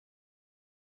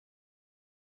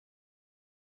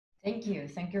Thank you.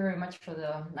 Thank you very much for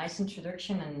the nice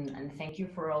introduction, and thank you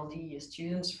for all the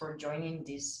students for joining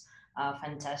this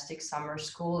fantastic summer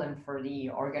school, and for the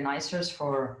organizers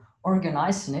for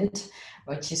organizing it,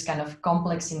 which is kind of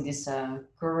complex in this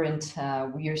current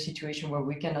weird situation where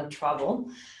we cannot travel.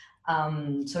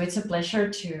 So it's a pleasure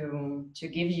to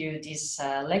give you this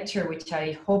lecture, which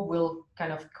I hope will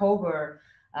kind of cover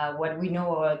what we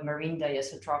know about marine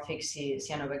diazotrophic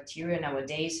cyanobacteria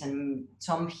nowadays, and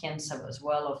some hints as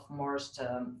well of most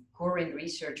current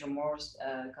research or most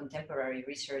contemporary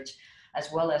research,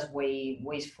 as well as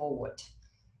ways forward.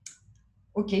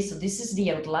 Okay, so this is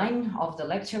the outline of the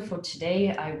lecture for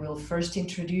today. I will first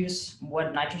introduce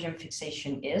what nitrogen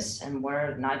fixation is and what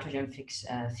are nitrogen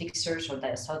fixers or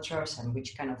diazotrophs, and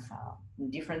which kind of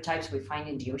different types we find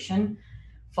in the ocean,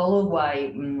 followed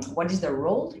by what is their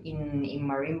role in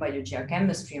marine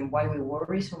biogeochemistry and why we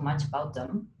worry so much about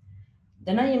them.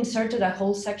 Then I inserted a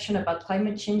whole section about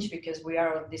climate change, because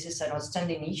this is an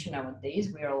outstanding issue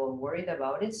nowadays. We are all worried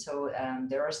about it. So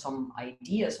there are some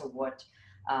ideas of what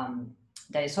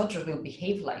diazotrophs will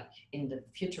behave like in the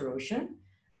future ocean.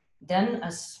 Then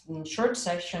a short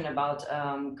section about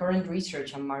current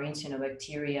research on marine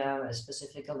cyanobacteria,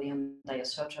 specifically on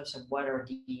diazotrophs, and what are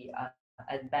the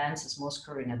most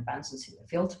current advances in the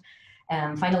field.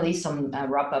 And finally, some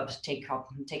wrap-up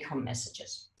take-home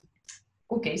messages.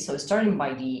 Okay, so starting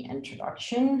by the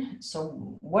introduction.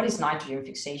 So what is nitrogen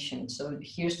fixation? So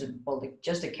here's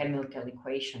just the chemical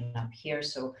equation up here.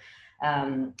 So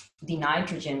the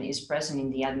nitrogen is present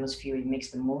in the atmosphere. It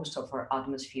makes the most of our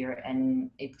atmosphere,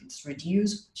 and it's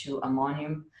reduced to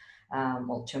ammonium,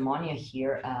 to ammonia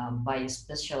here by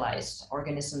specialized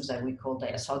organisms that we call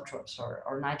diazotrophs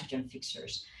or nitrogen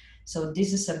fixers. So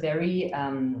this is a very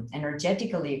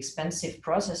energetically expensive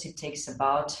process. It takes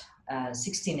about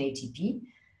 16 ATP.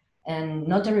 And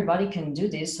not everybody can do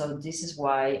this, so this is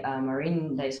why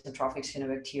marine diazotrophic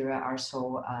cyanobacteria are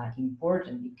so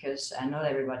important, because not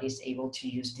everybody is able to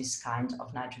use this kind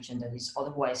of nitrogen that is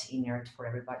otherwise inert for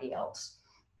everybody else.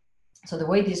 So the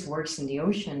way this works in the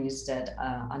ocean is that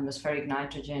atmospheric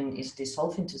nitrogen is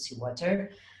dissolved into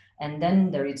seawater, and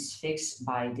then there it's fixed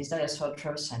by these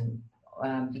diazotrophs and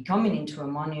becoming into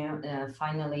ammonia.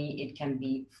 Finally, it can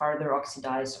be further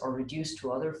oxidized or reduced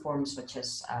to other forms such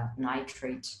as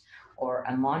nitrate or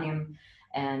ammonium,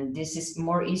 and this is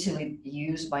more easily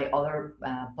used by other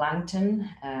plankton,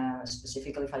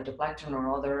 specifically phytoplankton,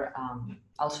 or other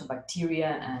also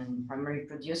bacteria and primary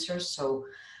producers. So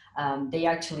they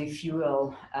actually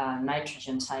fuel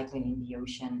nitrogen cycling in the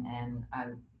ocean, and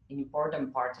an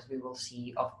important part, as we will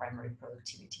see, of primary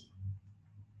productivity.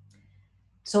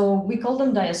 So we call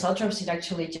them diazotrophs. It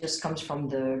actually just comes from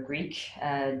the Greek.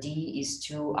 D is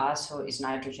to, azo is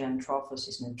nitrogen, trophos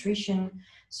is nutrition.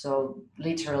 So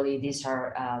literally, these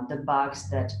are the bugs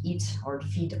that eat or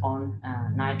feed on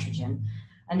nitrogen.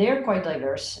 And they are quite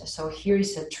diverse. So here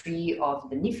is a tree of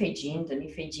the Nife gene. The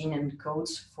Nife gene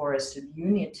encodes for a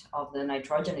subunit of the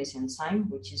nitrogenase enzyme,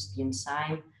 which is the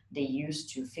enzyme they use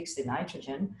to fix the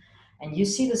nitrogen. And you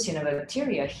see the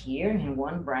cyanobacteria here in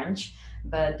one branch,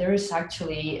 but there is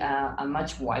actually a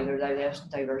much wider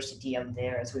diversity out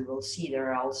there. As we will see,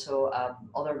 there are also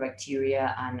other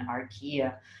bacteria and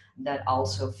archaea that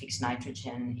also fix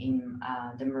nitrogen in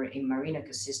marine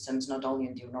ecosystems, not only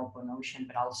in the open ocean,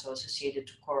 but also associated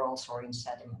to corals or in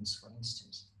sediments, for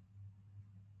instance.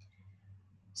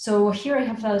 So here I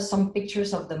have some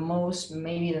pictures of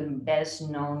maybe the best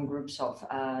known groups of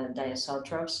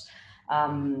diazotrophs.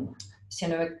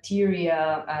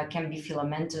 Cyanobacteria can be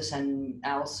filamentous and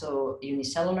also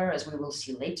unicellular, as we will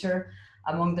see later.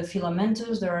 Among the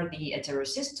filamentous, there are the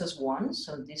heterocystous ones.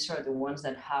 So these are the ones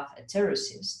that have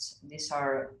heterocysts. These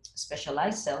are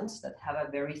specialized cells that have a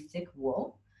very thick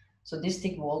wall. So this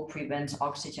thick wall prevents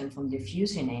oxygen from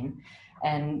diffusing in.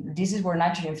 And this is where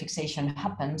nitrogen fixation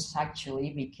happens,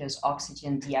 actually, because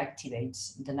oxygen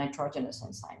deactivates the nitrogenase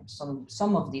enzyme. So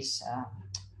some of these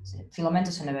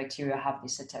filamentous cyanobacteria have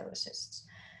these heterocysts.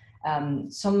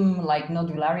 Some, like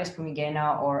Nodularia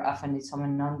spumigena or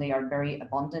Aphanitomenon, they are very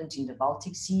abundant in the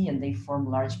Baltic Sea, and they form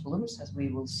large blooms, as we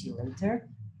will see later.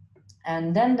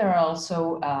 And then there are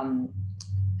also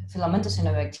filamentous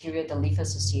cyanobacteria that live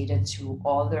associated to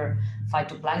other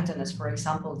phytoplankton, as for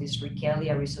example, this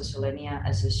Rickelia rhizosolenia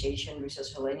association.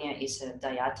 Rhizosolenia is a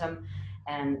diatom,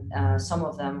 and some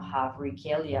of them have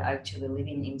Rickelia actually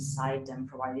living inside them,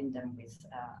 providing them with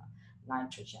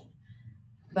nitrogen.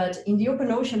 But in the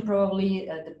open ocean, probably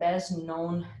the best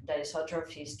known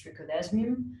diazotroph is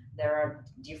Trichodesmium. There are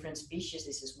different species.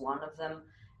 This is one of them.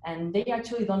 And they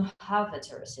actually don't have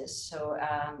heterosis. So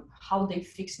how they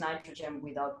fix nitrogen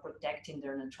without protecting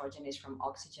their nitrogenase from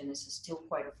oxygen is still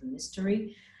quite of a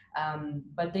mystery.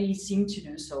 But they seem to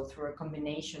do so through a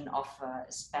combination of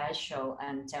spatial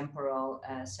and temporal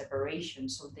separation.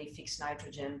 So they fix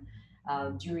nitrogen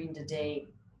during the day,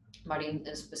 but in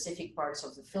specific parts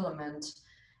of the filament,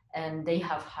 and they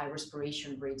have high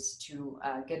respiration rates to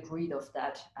get rid of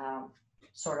that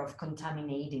sort of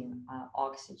contaminating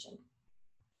oxygen.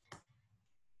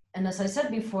 And as I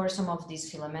said before, some of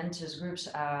these filamentous groups,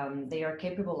 they are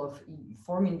capable of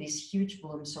forming these huge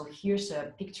blooms. So here's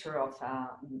a picture of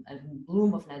a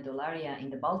bloom of Nedularia in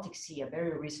the Baltic Sea, a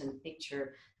very recent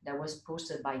picture that was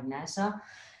posted by NASA.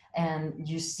 And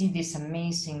you see these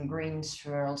amazing green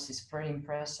swirls. It's pretty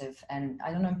impressive. And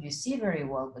I don't know if you see very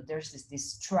well, but there's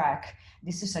this track.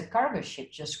 This is a cargo ship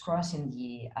just crossing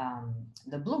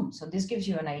the bloom. So this gives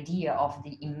you an idea of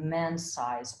the immense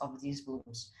size of these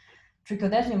blooms.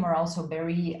 Trichodesmium are also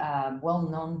very well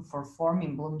known for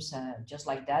forming blooms just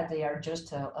like that. They are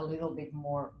just a little bit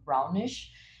more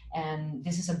brownish. And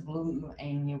this is a bloom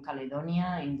in New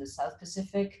Caledonia in the South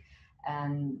Pacific.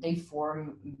 And they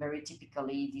form very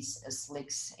typically these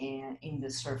slicks in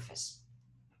the surface.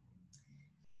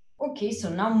 Okay, so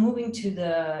now moving to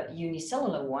the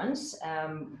unicellular ones,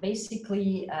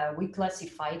 basically we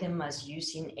classify them as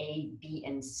using A, B,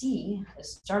 and C,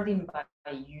 starting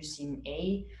by using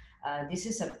A. This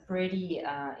is a pretty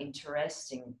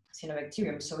interesting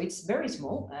cyanobacterium. So it's very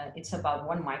small, it's about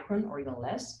 1 micron or even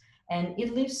less. And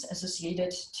it lives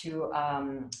associated to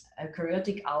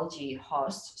eukaryotic algae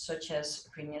hosts, such as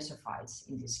rhinosophites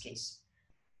in this case.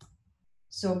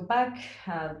 So back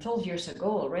 12 years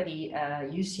ago already,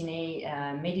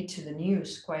 UCNA made it to the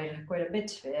news quite a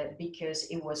bit because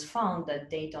it was found that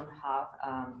they don't have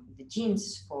the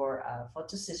genes for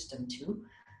photosystem 2,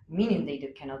 meaning they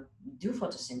cannot do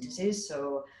photosynthesis.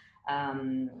 So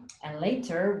and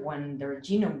later, when their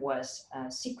genome was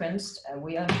sequenced,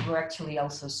 we actually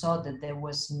also saw that there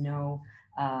was no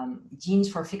genes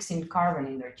for fixing carbon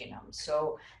in their genome.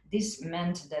 So this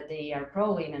meant that they are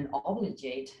probably in an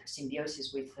obligate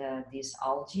symbiosis with this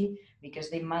algae, because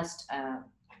they must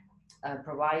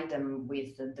provide them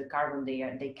with the carbon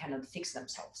they cannot fix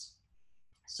themselves.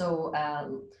 So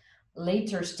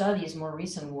later studies, more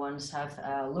recent ones, have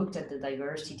looked at the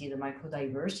diversity, the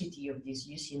microdiversity of this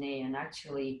UCNA, and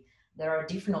actually there are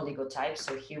different oligotypes.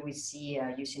 So here we see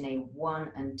UCNA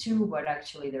 1 and 2, but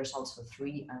actually there's also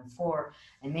 3 and 4,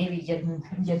 and maybe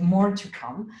yet more to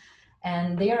come.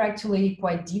 And they are actually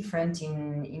quite different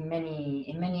in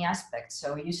many aspects.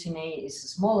 So UCNA is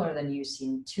smaller than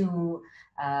UCN2.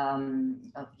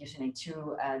 Of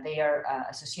UCNA2, they are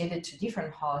associated to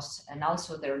different hosts, and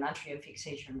also their natrium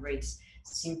fixation rates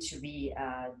seem to be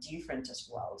different as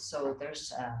well. So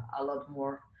there's a lot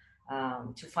more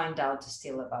to find out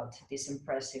still about this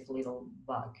impressive little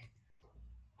bug.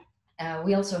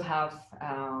 We also have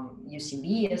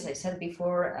UCB, as I said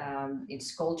before.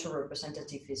 Its culture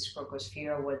representative is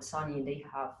Crocosphaera watsoni. They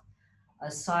have a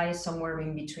size somewhere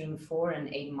in between 4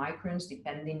 and 8 microns,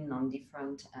 depending on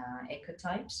different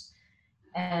ecotypes.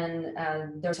 And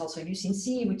there's also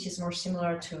UCC, which is more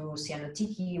similar to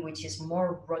Cyano2020, which is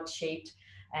more rod-shaped,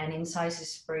 and in size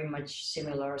is very much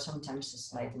similar, sometimes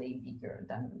slightly bigger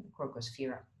than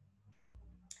Crocosphaera.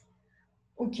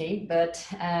 Okay, but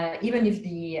even if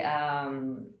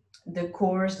the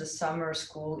course, the summer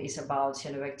school, is about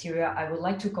cyanobacteria, I would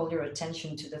like to call your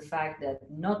attention to the fact that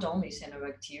not only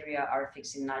cyanobacteria are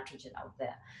fixing nitrogen out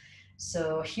there.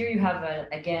 So here you have,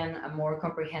 again, a more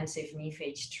comprehensive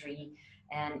niphage tree,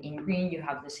 and in green you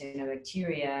have the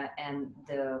cyanobacteria, and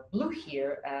the blue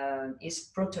here is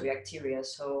protobacteria.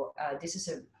 So this is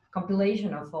a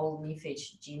compilation of all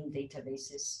niphage gene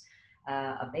databases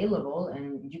available,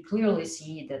 and you clearly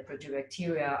see that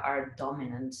protobacteria are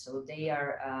dominant. So they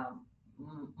are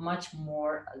much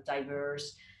more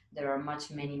diverse. There are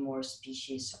many more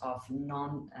species of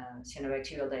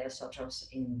non-cyanobacterial diazotrophs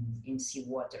in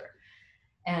seawater.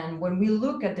 And when we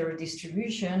look at their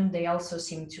distribution, they also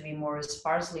seem to be more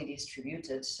sparsely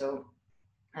distributed. So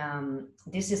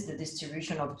this is the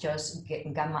distribution of just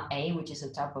gamma A, which is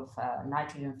a type of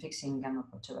nitrogen-fixing gamma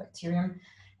protobacterium.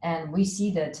 And we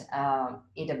see that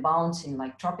it abounds in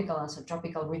like tropical and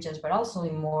subtropical regions, but also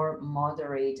in more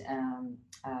moderate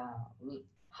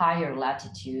higher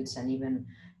latitudes, and even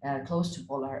close to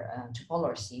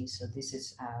polar seas. So this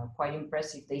is quite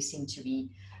impressive. They seem to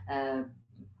be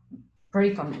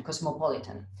pretty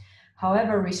cosmopolitan.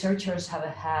 However, researchers have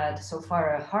had so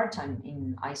far a hard time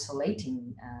in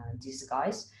isolating these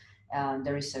guys.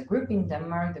 There is a group in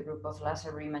Denmark, the group of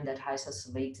Lazaremen, that has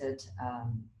isolated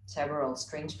several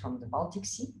strains from the Baltic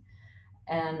Sea.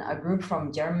 And a group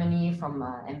from Germany, from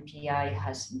MPI,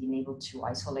 has been able to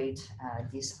isolate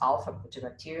this alpha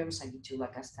Proteobacterium, Sagitula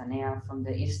castanea, from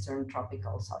the eastern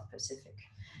tropical South Pacific.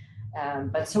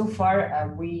 But so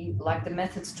far, we lack the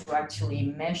methods to actually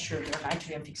measure their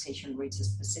nitrogen fixation rates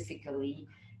specifically,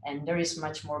 and there is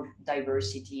much more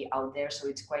diversity out there, so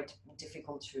it's quite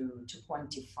difficult to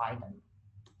quantify them.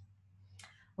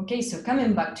 Okay, so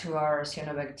coming back to our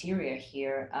cyanobacteria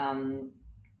here,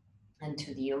 and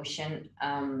to the ocean,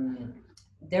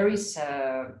 there is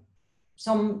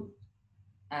some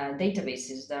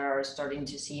databases that are starting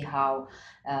to see how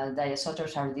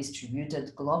diazotrophs are distributed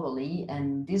globally,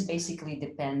 and this basically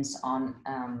depends on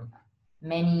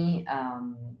many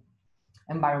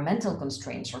environmental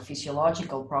constraints or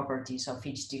physiological properties of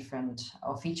each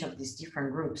of these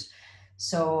different groups.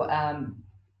 So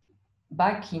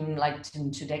back in like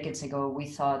 2 decades ago, we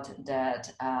thought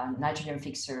that nitrogen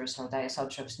fixers or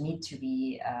diazotrophs need to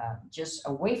be just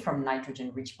away from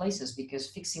nitrogen-rich places,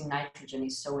 because fixing nitrogen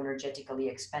is so energetically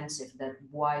expensive that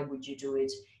why would you do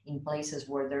it in places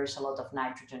where there's a lot of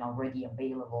nitrogen already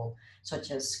available,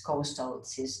 such as coastal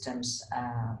systems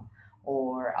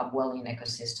or upwelling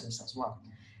ecosystems as well.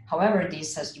 However,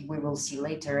 this, as we will see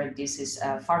later, this is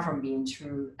far from being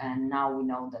true, and now we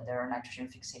know that there are nitrogen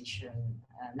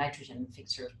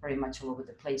fixers pretty much all over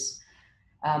the place.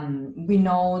 We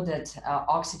know that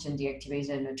oxygen deactivates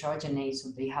and nitrogenase, so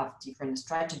they have different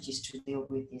strategies to deal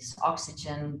with this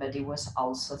oxygen, but it was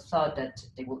also thought that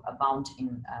they will abound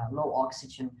in low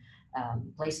oxygen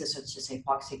places such as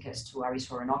hypoxic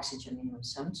estuaries or an oxygen in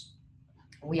zones.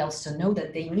 We also know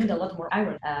that they need a lot more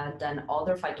iron than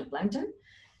other phytoplankton.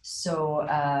 So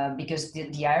because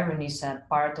the iron is a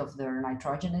part of their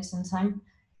nitrogenase enzyme,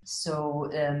 so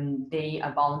they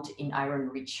abound in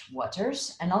iron-rich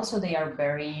waters, and also they are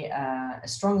very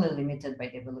strongly limited by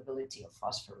the availability of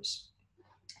phosphorus.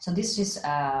 So this is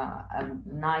a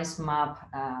nice map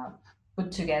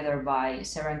put together by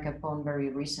Sarah and Capone very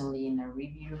recently in a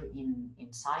review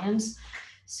in Science.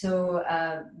 So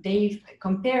they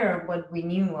compare what we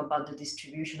knew about the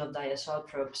distribution of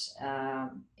diazotrophs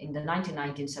in the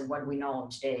 1990s and what we know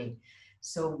today.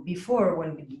 So before,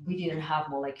 when we didn't have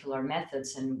molecular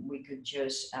methods and we could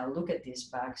just look at these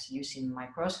bugs using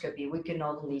microscopy, we can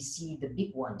only see the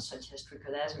big ones, such as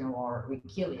Trichodesma or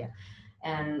Richelia.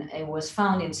 And it was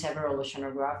found in several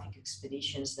oceanographic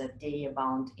expeditions that they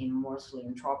abound mostly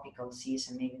in tropical seas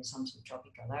and maybe in some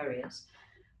subtropical areas.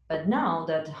 But now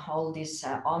that all these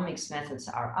omics methods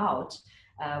are out,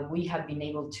 we have been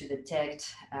able to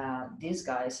detect these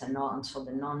guys and also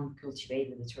the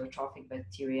non-cultivated heterotrophic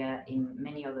bacteria in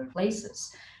many other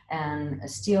places. And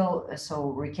still,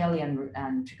 so Richelia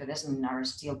and Trichodesmin are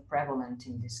still prevalent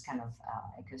in this kind of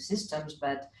ecosystems,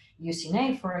 but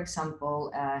UCNA, for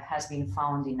example, has been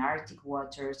found in Arctic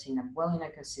waters, in upwelling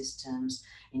ecosystems,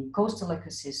 in coastal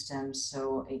ecosystems,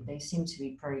 so they seem to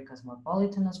be pretty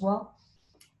cosmopolitan as well.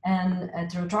 And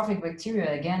heterotrophic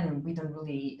bacteria, again, we don't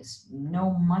really know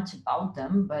much about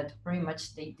them, but pretty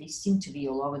much they seem to be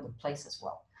all over the place as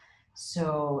well.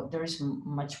 So there is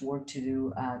much work to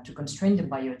do to constrain the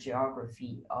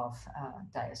biogeography of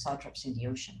diazotrophs in the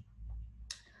ocean.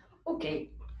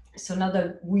 Okay, so now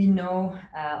that we know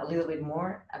a little bit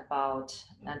more about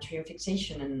nitrogen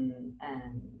fixation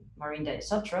and marine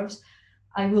diazotrophs,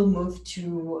 I will move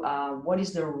to what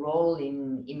is their role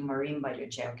in marine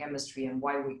biogeochemistry and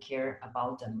why we care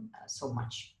about them so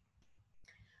much.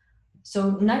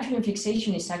 So nitrogen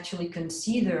fixation is actually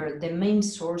considered the main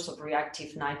source of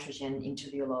reactive nitrogen into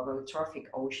the allotrophic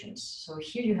oceans. So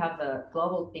here you have a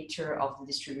global picture of the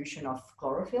distribution of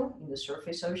chlorophyll in the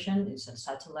surface ocean. It's a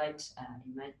satellite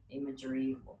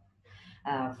imagery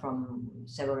from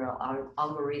several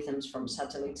algorithms from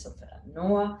satellites of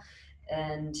NOAA.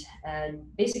 And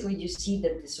basically you see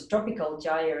that the subtropical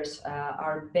gyres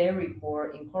are very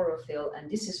poor in chlorophyll, and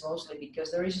this is mostly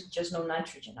because there is just no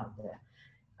nitrogen out there,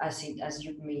 as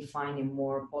you may find in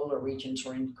more polar regions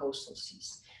or in coastal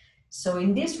seas. So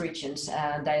in these regions,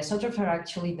 diazotrophs are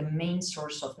actually the main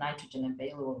source of nitrogen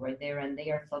available right there, and they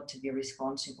are thought to be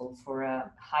responsible for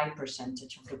a high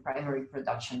percentage of the primary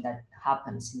production that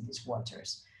happens in these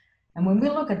waters. And when we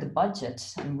look at the budget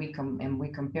and we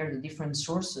compare the different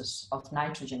sources of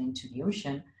nitrogen into the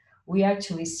ocean, we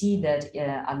actually see that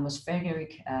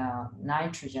atmospheric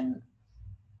nitrogen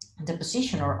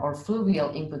deposition or fluvial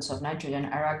inputs of nitrogen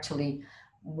are actually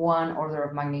 1 order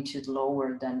of magnitude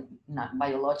lower than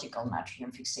biological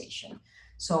nitrogen fixation.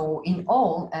 So in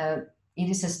all, it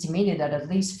is estimated that at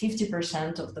least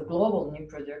 50% of the global new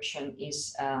production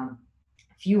is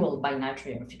fueled by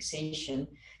nitrogen fixation.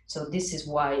 So this is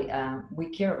why we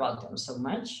care about them so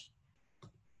much.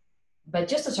 But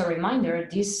just as a reminder,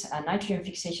 this nitrogen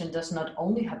fixation does not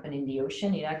only happen in the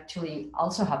ocean, it actually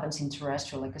also happens in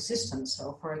terrestrial ecosystems.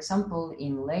 So for example,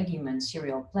 in legume and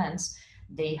cereal plants,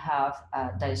 they have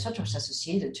diazotrophs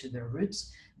associated to their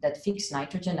roots that fix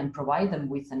nitrogen and provide them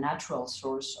with a natural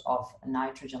source of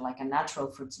nitrogen, like a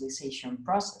natural fertilization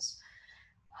process.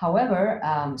 However,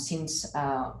 since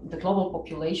the global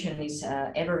population is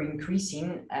ever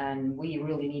increasing and we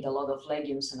really need a lot of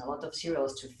legumes and a lot of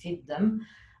cereals to feed them,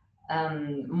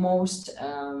 most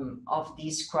of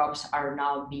these crops are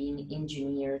now being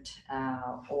engineered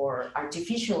or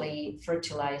artificially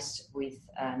fertilized with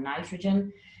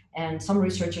nitrogen. And some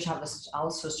researchers have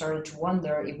also started to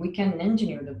wonder if we can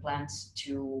engineer the plants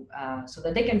to so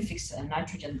that they can fix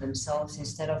nitrogen themselves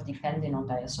instead of depending on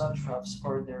diazotrophs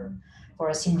for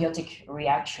a symbiotic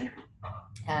reaction.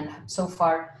 And so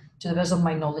far, to the best of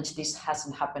my knowledge, this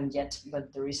hasn't happened yet,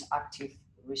 but there is active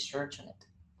research on it.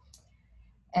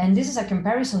 And this is a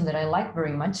comparison that I like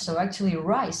very much. So actually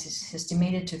rice is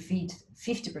estimated to feed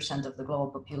 50% of the global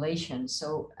population.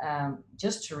 So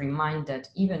just to remind that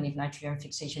even if nitrogen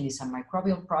fixation is a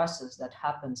microbial process that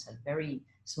happens at very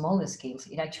small scales,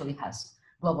 it actually has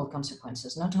global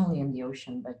consequences, not only in the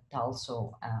ocean, but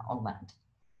also on land.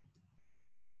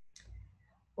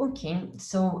 Okay,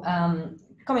 so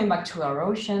coming back to our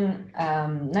ocean,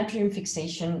 nitrogen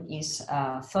fixation is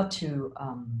thought to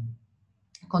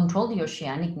control the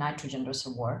oceanic nitrogen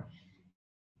reservoir,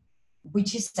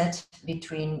 which is set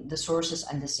between the sources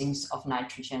and the sinks of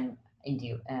nitrogen in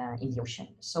the ocean.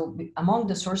 So among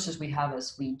the sources we have,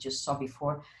 as we just saw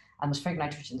before, atmospheric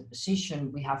nitrogen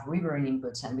deposition, we have riverine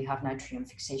inputs, and we have nitrogen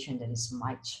fixation that is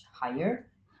much higher.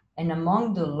 And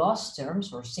among the loss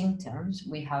terms or sink terms,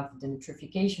 we have the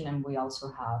nitrification, and we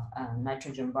also have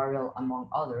nitrogen burial, among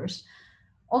others.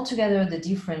 Altogether, the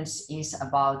difference is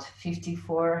about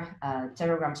 54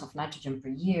 teragrams of nitrogen per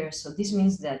year. So this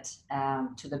means that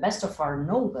to the best of our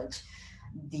knowledge,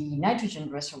 the nitrogen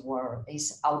reservoir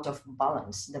is out of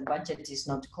balance. The budget is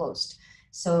not closed.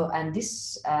 So, and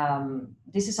this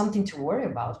is something to worry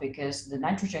about, because the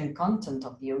nitrogen content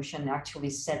of the ocean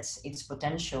actually sets its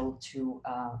potential to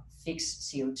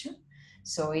fix CO2.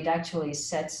 So it actually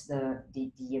sets the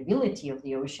ability of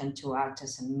the ocean to act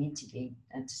as a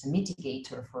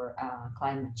mitigator for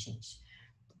climate change.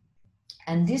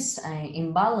 And this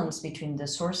imbalance between the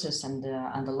sources and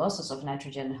the losses of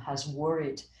nitrogen has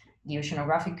worried the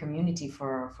oceanographic community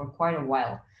for quite a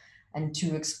while. And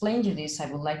to explain you this, I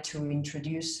would like to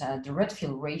introduce the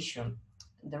Redfield ratio.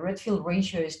 The Redfield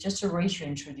ratio is just a ratio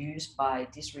introduced by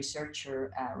this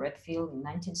researcher, Redfield, in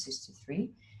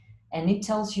 1963. And it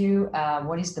tells you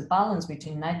what is the balance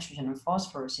between nitrogen and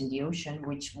phosphorus in the ocean,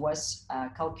 which was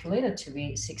calculated to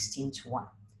be 16:1.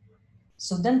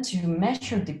 So then, to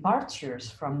measure departures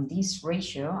from this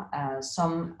ratio,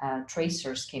 some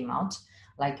tracers came out,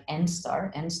 like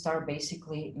N-star. N-star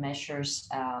basically measures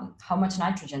how much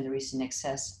nitrogen there is in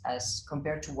excess as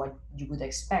compared to what you would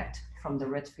expect from the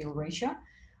Redfield ratio,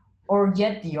 or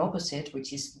yet the opposite,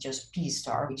 which is just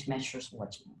P-star, which measures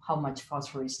how much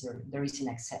phosphorus there is in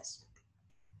excess.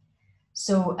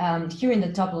 So here in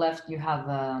the top left, you have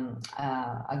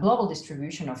a global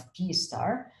distribution of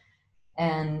P-star.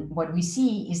 And what we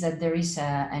see is that there is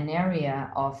an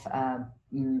area of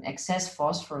excess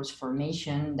phosphorus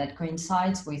formation that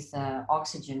coincides with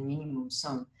oxygen minimum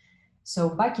zone. So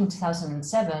back in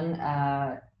 2007,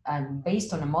 and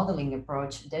based on a modeling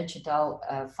approach, Dech et al.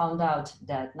 Found out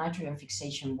that nitrogen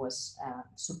fixation was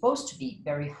supposed to be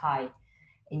very high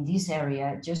in this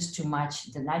area, just to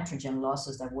match the nitrogen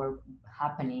losses that were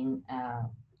happening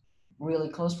really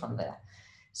close from there.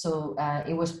 So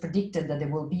it was predicted that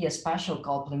there will be a spatial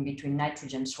coupling between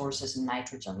nitrogen sources and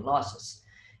nitrogen losses.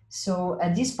 So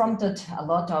this prompted a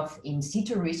lot of in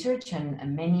situ research,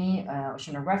 and many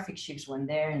oceanographic ships went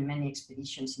there, and many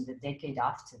expeditions in the decade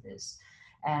after this,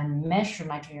 and measure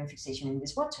nitrogen fixation in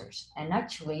these waters. And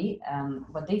actually,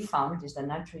 what they found is that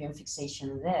nitrogen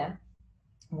fixation there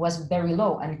was very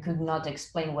low and could not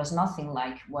explain, was nothing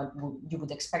like what you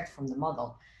would expect from the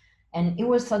model. And it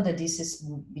was thought that this is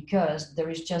because there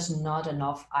is just not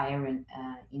enough iron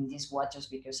in these waters,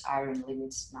 because iron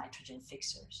limits nitrogen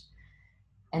fixers.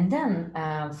 And then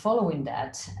following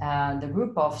that, the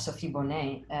group of Sophie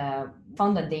Bonnet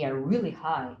found that they are really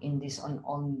high in this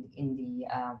in the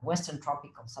Western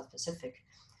tropical South Pacific.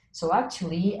 So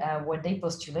actually, what they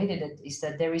postulated is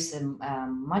that there is a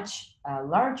much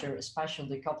larger spatial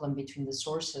decoupling between the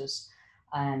sources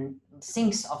and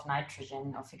sinks of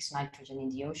nitrogen, of fixed nitrogen in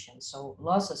the ocean. So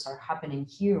losses are happening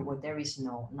here where there is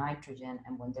no nitrogen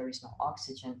and when there is no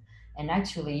oxygen. And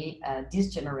actually,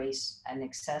 this generates an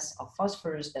excess of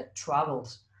phosphorus that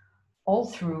travels all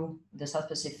through the South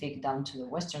Pacific down to the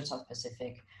Western South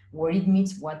Pacific, where it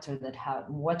meets waters that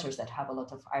have a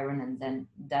lot of iron, and then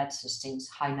that sustains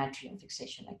high nitrogen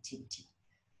fixation activity.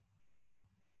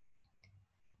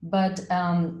 But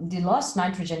the lost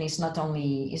nitrogen is not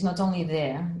only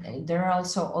there. There are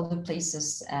also other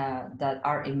places that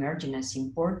are emerging as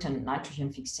important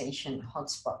nitrogen fixation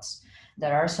hotspots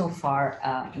that are so far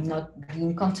not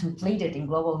being contemplated in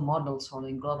global models or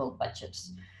in global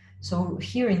budgets. So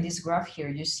here in this graph here,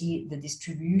 you see the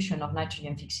distribution of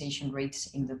nitrogen fixation rates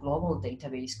in the global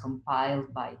database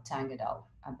compiled by Tang et al.,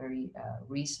 a very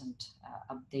recent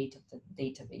update of the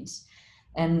database.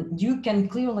 And you can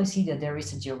clearly see that there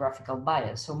is a geographical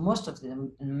bias. So most of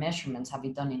the measurements have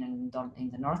been done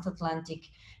in the North Atlantic.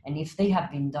 And if they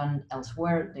have been done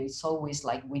elsewhere, it's always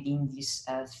like within this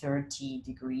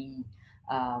 30-degree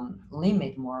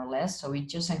limit, more or less. So it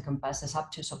just encompasses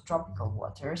up to subtropical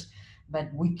waters.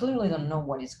 But we clearly don't know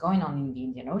what is going on in the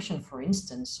Indian Ocean, for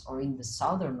instance, or in the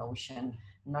Southern Ocean,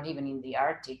 not even in the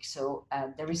Arctic. So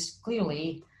there is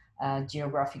clearly a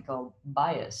geographical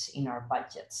bias in our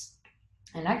budgets.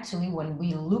 And actually, when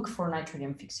we look for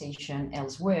nitrogen fixation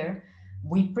elsewhere,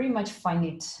 we pretty much find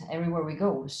it everywhere we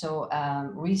go. So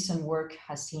recent work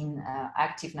has seen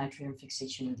active nitrogen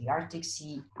fixation in the Arctic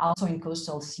Sea, also in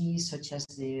coastal seas such as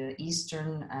the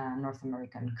eastern North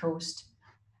American coast,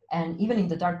 and even in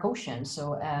the dark ocean.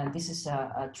 So this is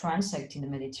a transect in the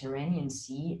Mediterranean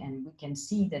Sea, and we can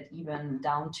see that even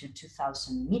down to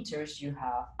 2,000 meters, you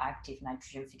have active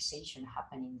nitrogen fixation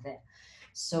happening there.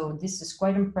 So this is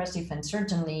quite impressive, and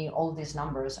certainly all these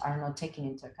numbers are not taken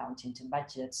into account into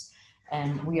budgets,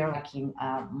 and we are lacking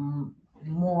a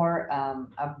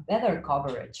better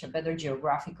coverage, a better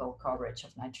geographical coverage of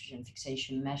nitrogen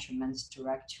fixation measurements to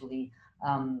actually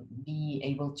be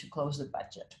able to close the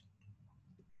budget.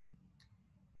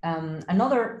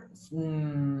 Another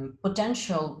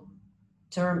potential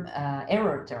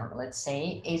error term, let's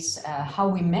say, is how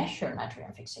we measure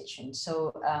nitrogen fixation.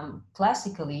 So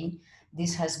classically,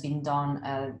 this has been done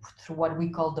through what we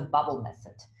call the bubble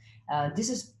method. This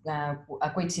is a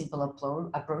quite simple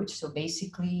approach. So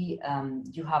basically,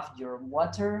 you have your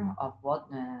water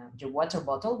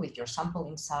bottle with your sample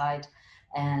inside,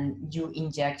 and you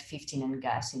inject 15N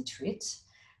gas into it.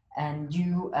 And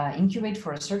you incubate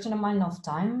for a certain amount of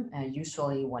time,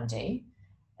 usually 1 day.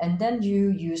 And then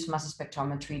you use mass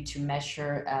spectrometry to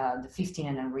measure the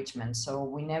 15N enrichment. So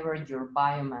whenever your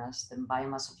biomass, the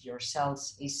biomass of your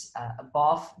cells, is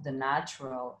above the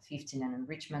natural 15N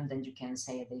enrichment, then you can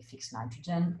say they fix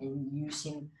nitrogen. And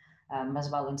using mass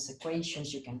balance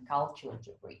equations, you can calculate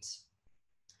your rates.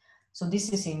 So this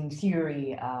is in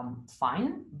theory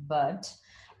fine, but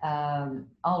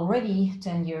already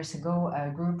 10 years ago,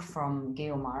 a group from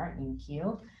Geomar in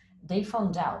Kiel, they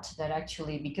found out that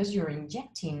actually, because you're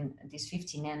injecting this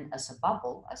 15N as a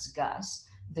bubble, as gas,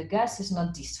 the gas is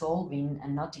not dissolving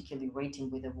and not equilibrating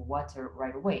with the water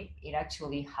right away. It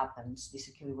actually happens, this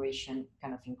equilibration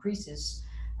kind of increases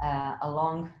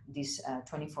along these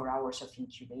 24 hours of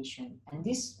incubation. And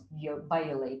this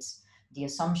violates the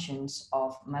assumptions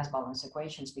of mass balance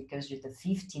equations, because the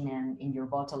 15N in your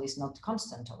bottle is not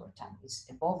constant over time, it's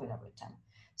evolving over time.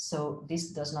 So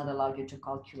this does not allow you to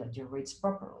calculate your rates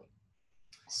properly.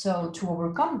 So to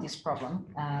overcome this problem,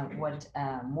 what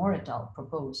Moore et al.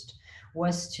 Proposed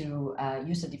was to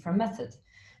use a different method.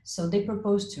 So they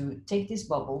proposed to take this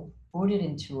bubble, put it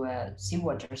into a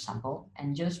seawater sample,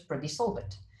 and just pre-dissolve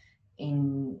it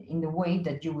in the way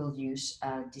that you will use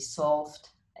dissolved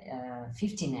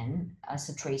 15N as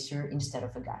a tracer instead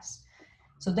of a gas.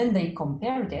 So then they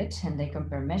compared it, and they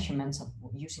compare measurements of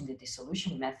using the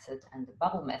dissolution method and the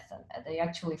bubble method. They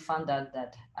actually found out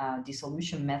that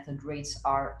dissolution method rates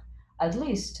are at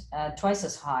least twice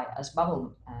as high as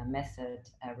bubble method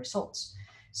results.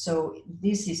 So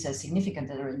this is a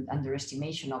significant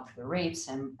underestimation of the rates,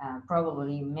 and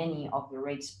probably many of the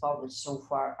rates published so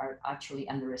far are actually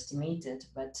underestimated,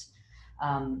 but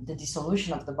the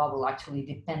dissolution of the bubble actually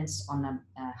depends on a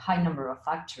high number of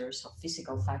factors, of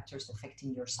physical factors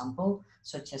affecting your sample,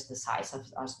 such as the size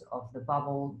of the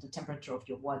bubble, the temperature of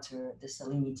your water, the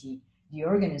salinity, the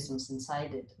organisms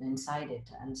inside it,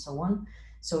 and so on.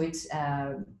 So it's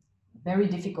very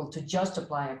difficult to just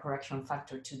apply a correction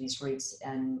factor to these rates.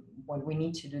 And what we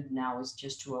need to do now is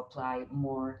just to apply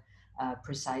more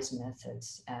precise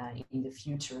methods in the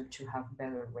future to have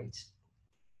better rates.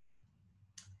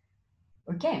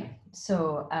 Okay,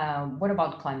 so what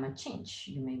about climate change?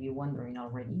 You may be wondering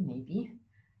already, maybe.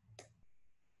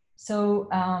 So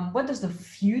what does the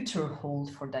future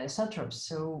hold for diazotrophs?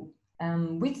 So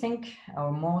we think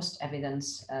our most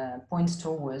evidence points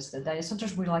towards that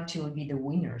diazotrophs will actually be the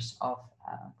winners of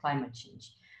climate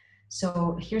change.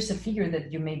 So here's a figure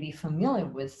that you may be familiar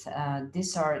with.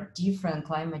 These are different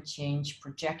climate change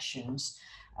projections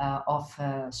of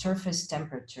surface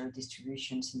temperature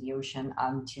distributions in the ocean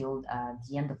until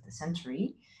the end of the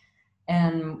century.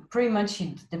 And pretty much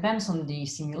it depends on the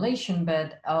simulation,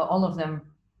 but all of them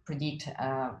predict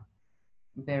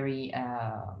very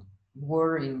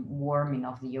warming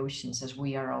of the oceans as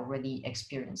we are already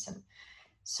experiencing.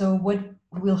 So what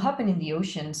will happen in the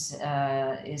oceans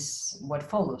is what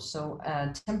follows. So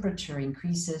temperature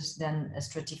increases, then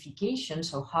stratification,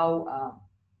 so how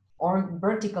or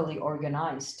vertically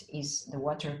organized is the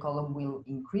water column will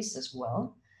increase as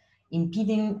well,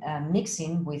 impeding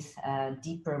mixing with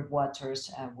deeper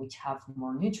waters which have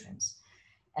more nutrients.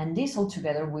 And this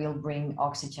altogether will bring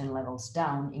oxygen levels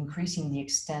down, increasing the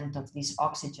extent of these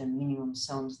oxygen minimum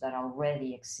zones that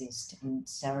already exist in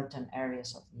certain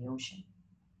areas of the ocean.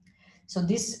 So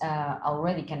this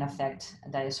already can affect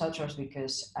diazotrophs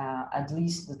because at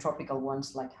least the tropical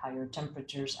ones like higher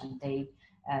temperatures, and they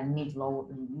need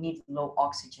low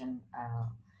oxygen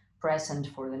present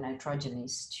for the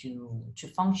nitrogenase to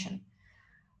function.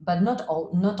 But not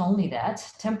only that,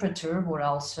 temperature would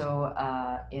also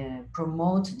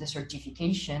promote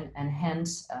desertification and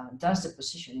hence dust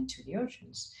deposition into the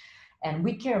oceans. And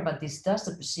we care about this dust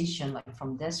deposition like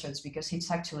from deserts because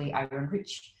it's actually iron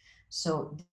rich.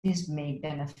 So this may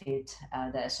benefit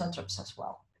the isotops as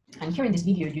well. And here in this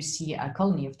video, you see a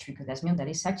colony of Trichodesmium that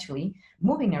is actually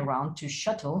moving around to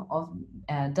shuttle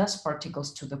of dust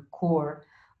particles to the core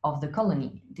of the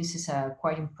colony. This is a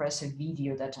quite impressive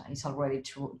video that is already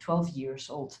 12 years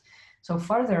old. So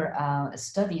further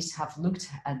studies have looked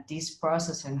at this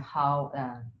process and how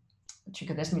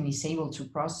Trichodesmium is able to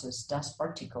process dust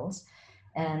particles.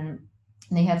 And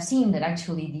they have seen that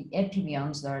actually the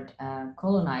epibionts that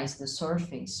colonize the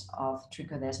surface of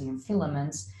Trichodesmium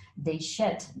filaments, they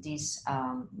shed these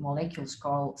molecules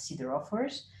called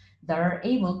siderophores that are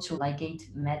able to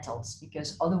ligate metals,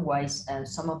 because otherwise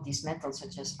some of these metals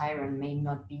such as iron may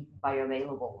not be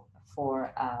bioavailable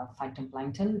for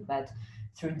phytoplankton, but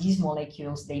through these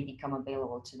molecules they become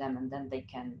available to them, and then they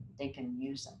can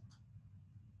use them.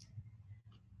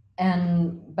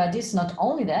 But it's not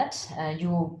only that.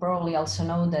 You probably also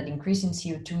know that increasing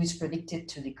CO2 is predicted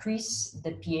to decrease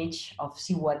the pH of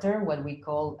seawater, what we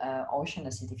call ocean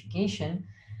acidification.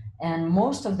 And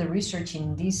most of the research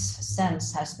in this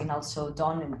sense has been also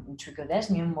done in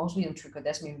Trichodesmium, mostly in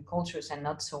Trichodesmium cultures and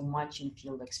not so much in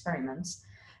field experiments.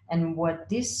 And what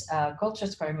these culture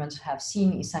experiments have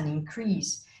seen is an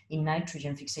increase in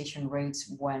nitrogen fixation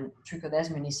rates when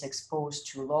Trichodesmium is exposed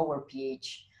to lower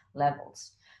pH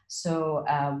levels. So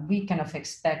we kind of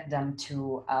expect them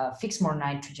to fix more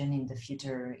nitrogen in the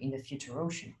future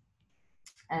ocean.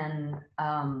 And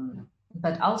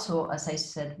but also, as I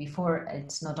said before,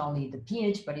 it's not only the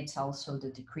pH, but it's also the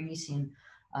decrease in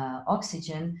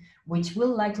oxygen, which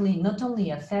will likely not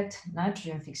only affect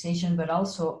nitrogen fixation, but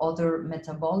also other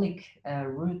metabolic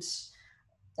routes,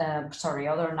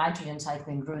 other nitrogen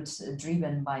cycling routes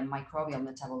driven by microbial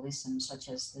metabolism, such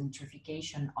as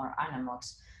nitrification or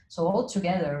anammox. So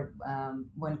altogether,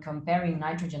 when comparing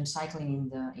nitrogen cycling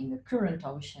in the current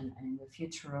ocean and in the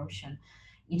future ocean,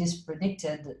 it is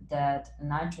predicted that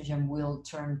nitrogen will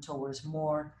turn towards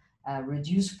more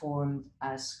reduced forms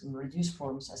as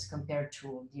compared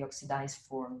to the oxidized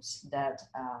forms that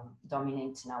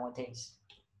dominate nowadays.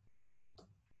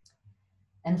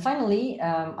 And finally,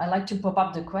 I like to pop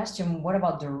up the question, what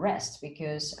about the rest?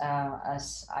 Because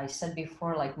as I said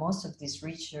before, like most of this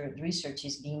research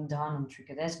is being done on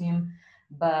Trichodesmium,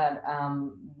 but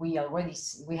we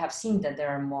have seen that there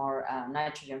are more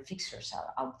nitrogen fixers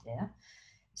out there.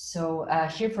 So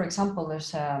here, for example,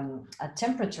 there's a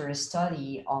temperature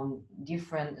study on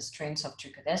different strains of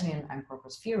Trichodesmium and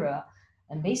Crocosphaera.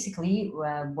 And basically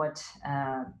what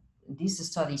this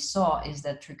study saw is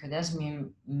that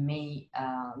Trichodesmium may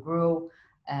grow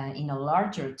in a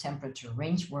larger temperature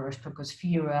range, whereas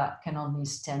Crocosphaera can only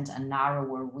stand a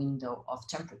narrower window of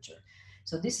temperature.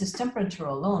 So this is temperature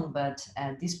alone, but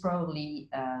this probably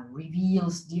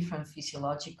reveals different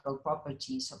physiological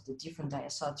properties of the different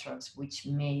diazotrophs, which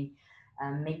may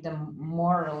make them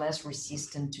more or less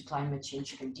resistant to climate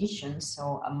change conditions.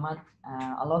 So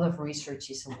a lot of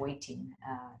research is awaiting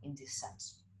in this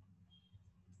sense.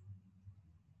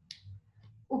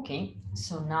 Okay,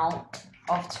 so now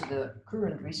off to the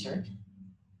current research.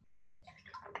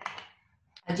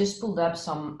 I just pulled up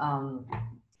some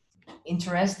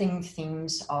interesting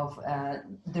things of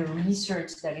the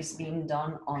research that is being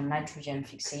done on nitrogen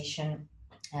fixation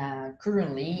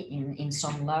currently in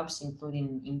some labs,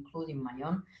 including my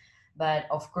own. But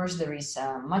of course, there is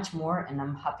much more, and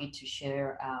I'm happy to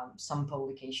share some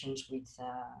publications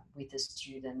with the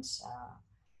students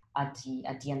at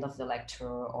the end of the lecture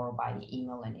or by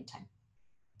email anytime.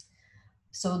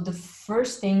 So the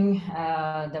first thing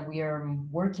that we are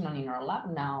working on in our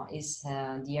lab now is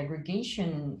the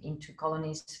aggregation into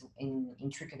colonies in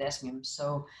Trichodesmium.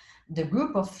 So the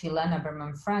group of Filana,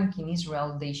 Berman, Frank in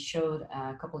Israel, they showed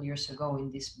a couple years ago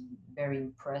in this very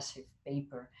impressive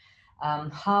paper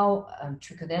how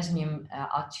Trichodesmium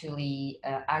actually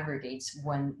aggregates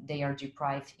when they are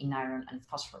deprived in iron and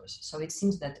phosphorus. So it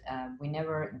seems that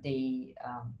whenever they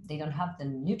don't have the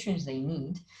nutrients they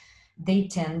need, they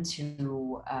tend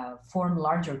to form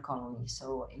larger colonies.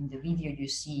 So in the video, you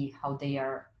see how they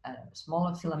are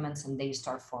smaller filaments and they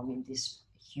start forming these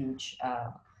huge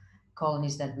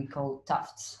colonies that we call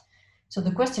tufts. So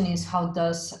the question is, how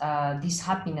does this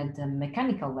happen at the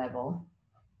mechanical level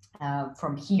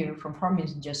from here, from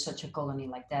forming just such a colony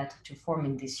like that to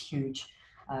forming these huge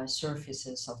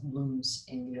surfaces of blooms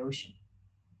in the ocean?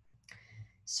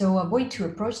 So a way to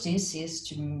approach this is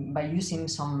by using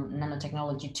some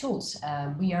nanotechnology tools.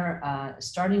 We are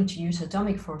starting to use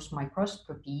atomic force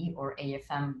microscopy, or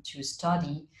AFM, to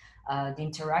study the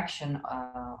interaction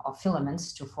of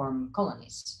filaments to form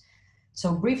colonies.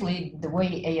 So briefly, the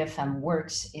way AFM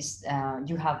works is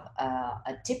you have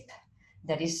a tip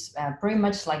that is pretty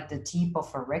much like the tip of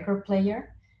a record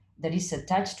player that is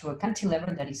attached to a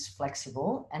cantilever that is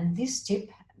flexible, and this tip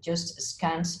just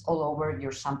scans all over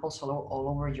your samples, all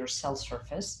over your cell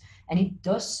surface, and it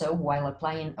does so while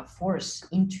applying a force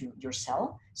into your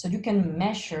cell. So you can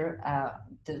measure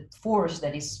the force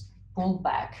that is pulled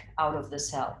back out of the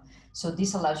cell. So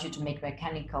this allows you to make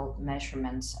mechanical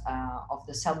measurements of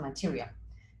the cell material.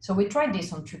 So we tried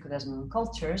this on Trichodesmium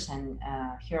cultures, and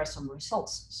here are some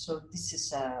results. So this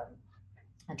is a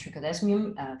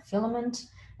Trichodesmium filament.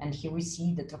 And here we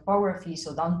see the topography.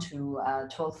 So down to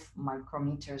 12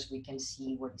 micrometers, we can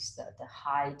see what is the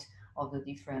height of the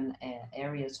different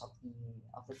areas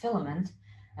of the filament.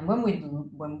 And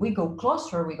when we go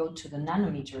closer, we go to the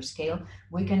nanometer scale,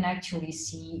 we can actually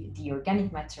see the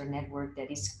organic matter network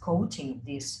that is coating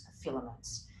these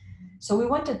filaments. So we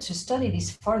wanted to study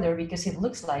this further because it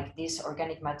looks like this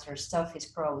organic matter stuff is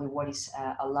probably what is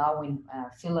allowing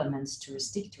filaments to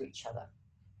stick to each other.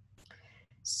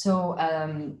 So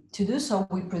to do so,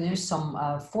 we produced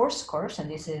some force scores, and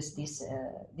this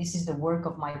is the work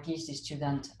of my PhD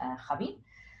student Javi,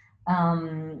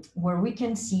 where we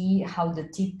can see how the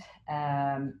tip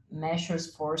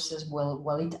measures forces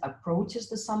while it approaches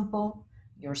the sample,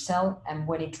 your cell, and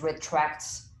when it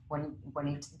retracts, when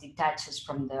it detaches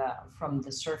from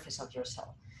the surface of your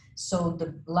cell. So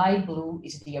the light blue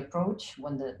is the approach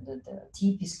when the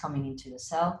tip is coming into the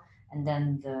cell, and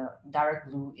then the dark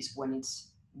blue is when it's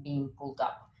being pulled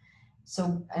up.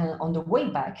 So on the way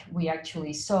back, we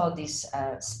actually saw these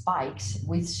spikes,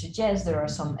 which suggests there are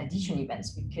some addition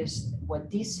events, because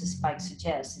what these spikes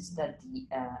suggest is that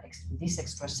this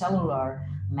extracellular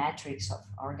matrix of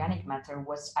organic matter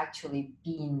was actually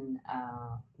being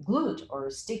glued or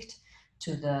sticked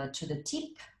to the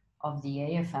tip of the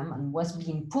AFM and was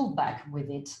being pulled back with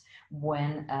it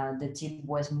when the tip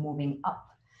was moving up.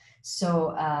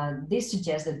 So this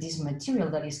suggests that this material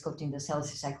that is coating the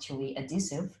cells is actually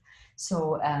adhesive.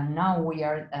 So now we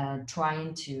are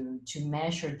trying to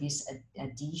measure these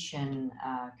adhesion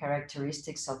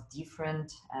characteristics of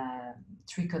different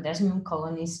Trichodesmium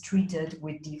colonies treated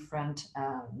with different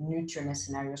nutrient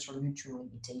scenarios or nutrient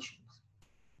limitations.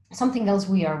 Something else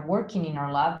we are working in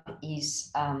our lab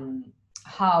is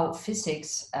how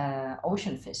physics,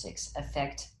 ocean physics,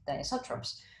 affect the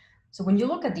isotopes. So when you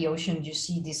look at the ocean, you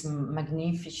see this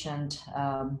magnificent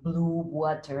blue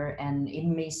water, and it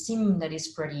may seem that it's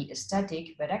pretty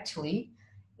static, but actually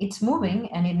it's moving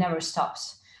and it never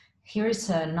stops. Here is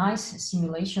a nice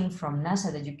simulation from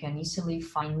NASA that you can easily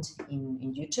find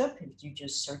in YouTube if you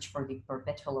just search for the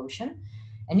perpetual ocean.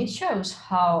 And it shows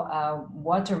how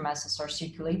water masses are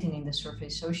circulating in the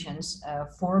surface oceans,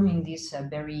 forming these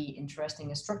very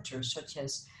interesting structures, such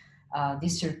as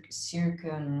these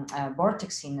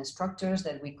vortexine structures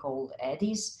that we call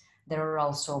eddies. There are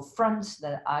also fronts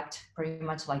that act pretty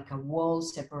much like a wall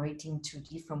separating two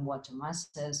different water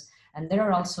masses. And there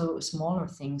are also smaller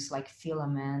things like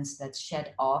filaments that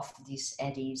shed off these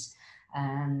eddies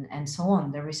and so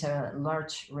on. There is a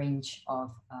large range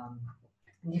of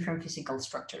different physical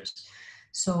structures.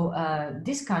 So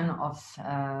this kind of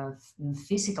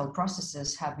physical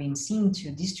processes have been seen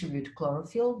to distribute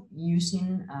chlorophyll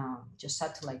using just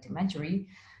satellite imagery,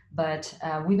 but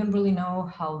we don't really know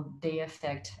how they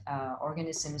affect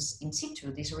organisms in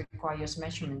situ. This requires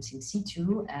measurements in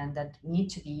situ, and that need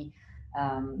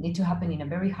to happen in a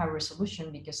very high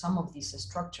resolution, because some of these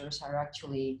structures are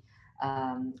actually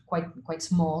quite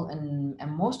small, and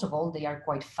most of all, they are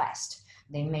quite fast.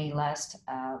 They may last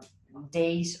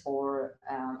days or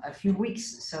a few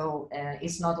weeks. So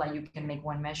it's not like you can make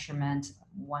one measurement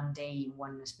one day,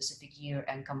 one specific year,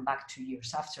 and come back 2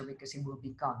 years after, because it will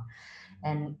be gone.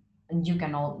 And you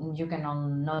can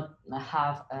not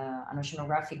have an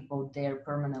oceanographic boat there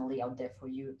permanently out there for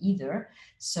you either.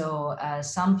 So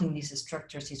sampling these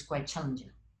structures is quite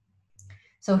challenging.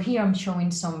 So here I'm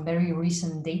showing some very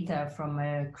recent data from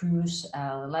a cruise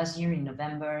last year in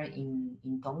November in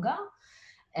Tonga.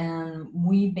 And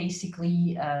we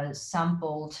basically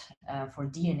sampled for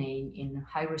DNA in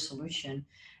high resolution,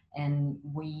 and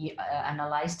we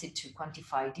analyzed it to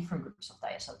quantify different groups of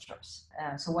diazotrophs.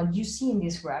 So what you see in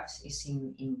these graphs is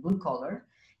in blue color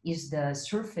is the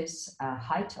surface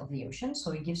height of the ocean.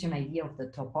 So it gives you an idea of the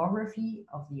topography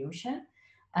of the ocean.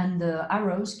 And the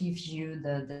arrows give you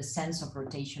the sense of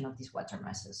rotation of these water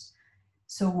masses.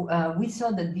 So we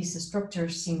saw that these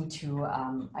structures seem to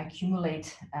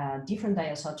accumulate different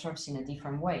diazotrophs in a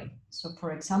different way. So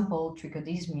for example,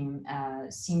 trichodesmium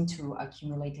seem to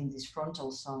accumulate in these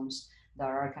frontal zones that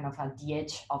are kind of at the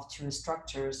edge of two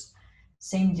structures.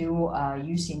 Same do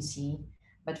Eucine C.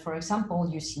 But for example,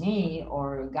 Eucine A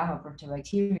or gamma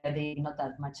proteobacteria, they're not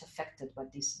that much affected by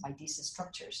these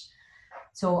structures.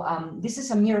 So this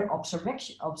is a mere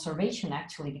observation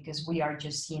actually, because we are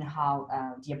just seeing how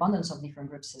the abundance of different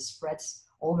groups spreads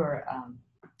over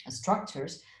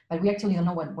structures, but we actually don't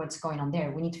know what's going on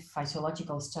there. We need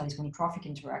physiological studies, we need trophic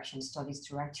interaction studies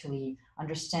to actually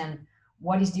understand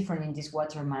what is different in this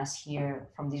water mass here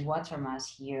from this water mass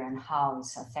here, and how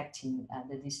it's affecting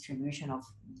the distribution of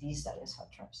these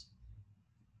diazotrophs.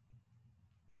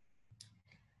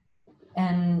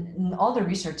 And all the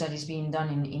research that is being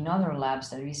done in other labs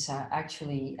that is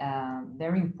actually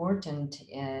very important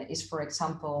is, for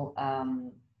example,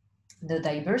 the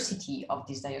diversity of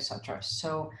these diazotrophs.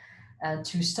 So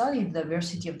to study the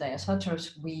diversity of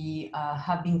diazotrophs, we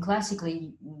have been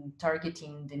classically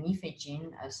targeting the Nife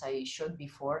gene, as I showed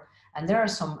before. And there are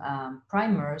some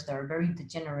primers that are very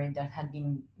degenerate that have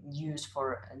been used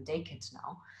for decades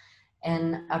now.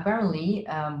 And apparently,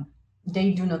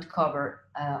 they do not cover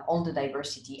all the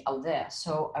diversity out there.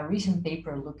 So a recent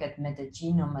paper looked at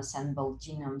metagenome assembled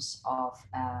genomes of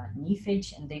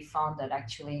Nife, and they found that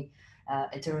actually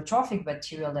heterotrophic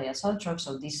bacterial diazotrophs,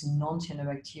 so these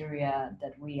non-cyanobacteria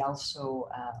that we also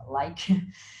like,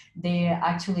 they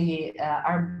actually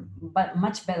are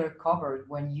much better covered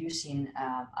when using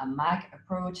a MAG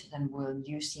approach than when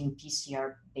using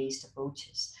PCR-based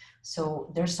approaches.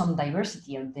 So there's some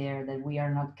diversity out there that we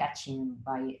are not catching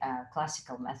by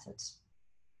classical methods.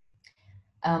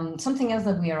 Something else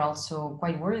that we are also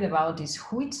quite worried about is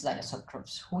who eats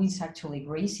diazotrophs, who is actually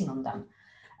grazing on them.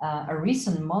 A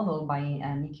recent model by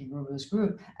Nikki Gruber's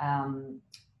group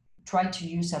tried to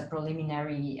use a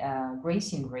preliminary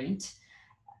grazing rate,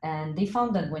 and they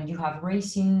found that when you have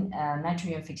grazing,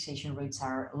 nitrogen fixation rates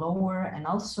are lower and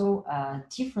also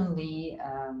differently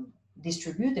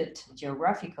distributed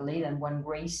geographically than when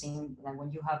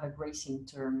you have a grazing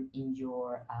term in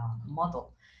your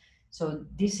model. So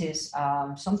this is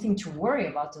something to worry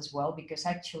about as well, because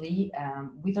actually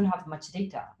we don't have much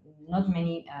data. Not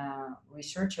many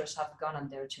researchers have gone on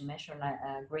there to measure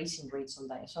grazing rates on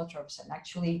diazotrophs, and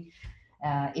actually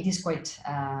it is quite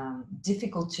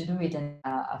difficult to do it and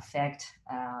affect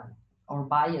or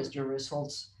bias your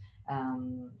results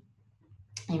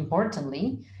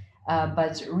importantly.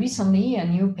 But recently, a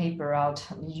new paper out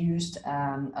used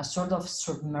a sort of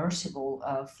submersible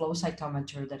flow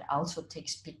cytometer that also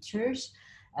takes pictures.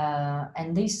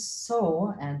 And they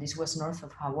saw, and this was north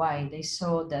of Hawaii, they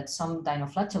saw that some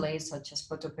dinoflagellates, such as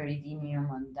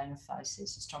Protoperidinium and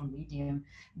Dinophysis strombidium,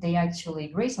 they actually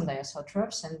graze on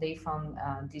diazotrophs, and they found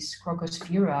this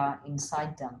Crocosphaera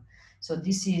inside them. So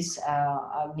this is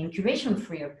an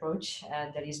incubation-free approach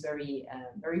that is very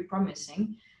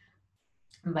promising.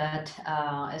 But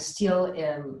still,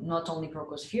 not only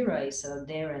Crocosphaera is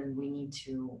there, and we need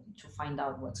to find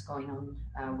out what's going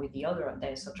on with the other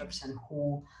diazotrophs and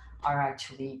who are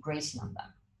actually grazing on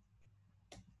them.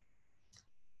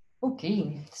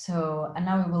 Okay, so and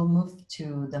now we will move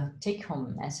to the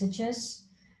take-home messages.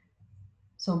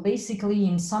 So basically,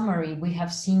 in summary, we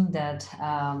have seen that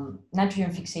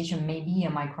nitrogen fixation may be a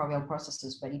microbial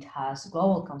process, but it has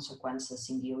global consequences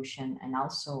in the ocean and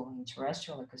also in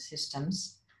terrestrial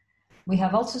ecosystems. We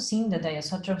have also seen that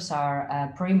diazotrophs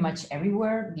are pretty much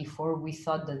everywhere. Before, we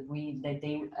thought that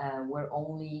they were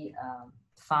only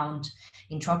found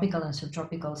in tropical and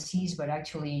subtropical seas, but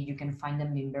actually you can find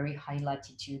them in very high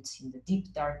latitudes in the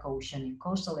deep dark ocean, in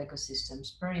coastal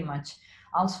ecosystems, pretty much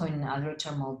also in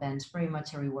hydrothermal vents. Pretty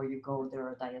much everywhere you go, there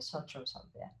are diazotrophs out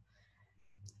there.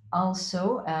 Also,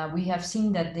 we have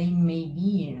seen that they may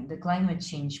be the climate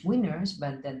change winners,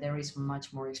 but that there is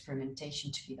much more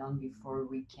experimentation to be done before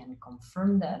we can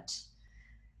confirm that.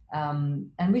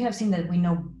 And we have seen that we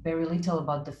know very little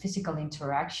about the physical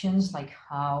interactions, like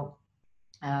how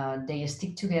they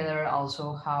stick together,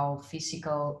 also how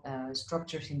physical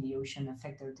structures in the ocean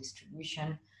affect their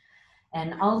distribution.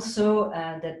 And also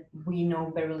that we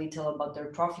know very little about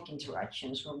their trophic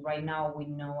interactions. So right now we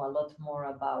know a lot more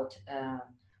about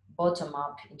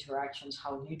bottom-up interactions,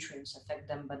 how nutrients affect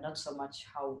them, but not so much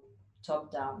how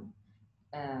top-down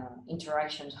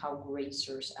interactions, how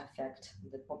grazers affect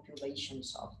the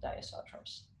populations of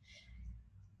diazotrophs.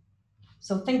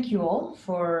 So thank you all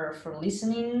for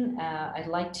listening. I'd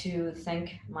like to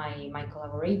thank my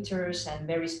collaborators and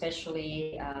very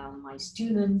especially my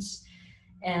students.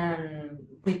 And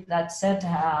with that said,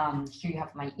 here you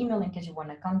have my email in case you want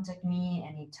to contact me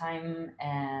anytime,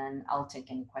 and I'll take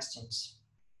any questions.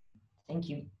 Thank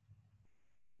you.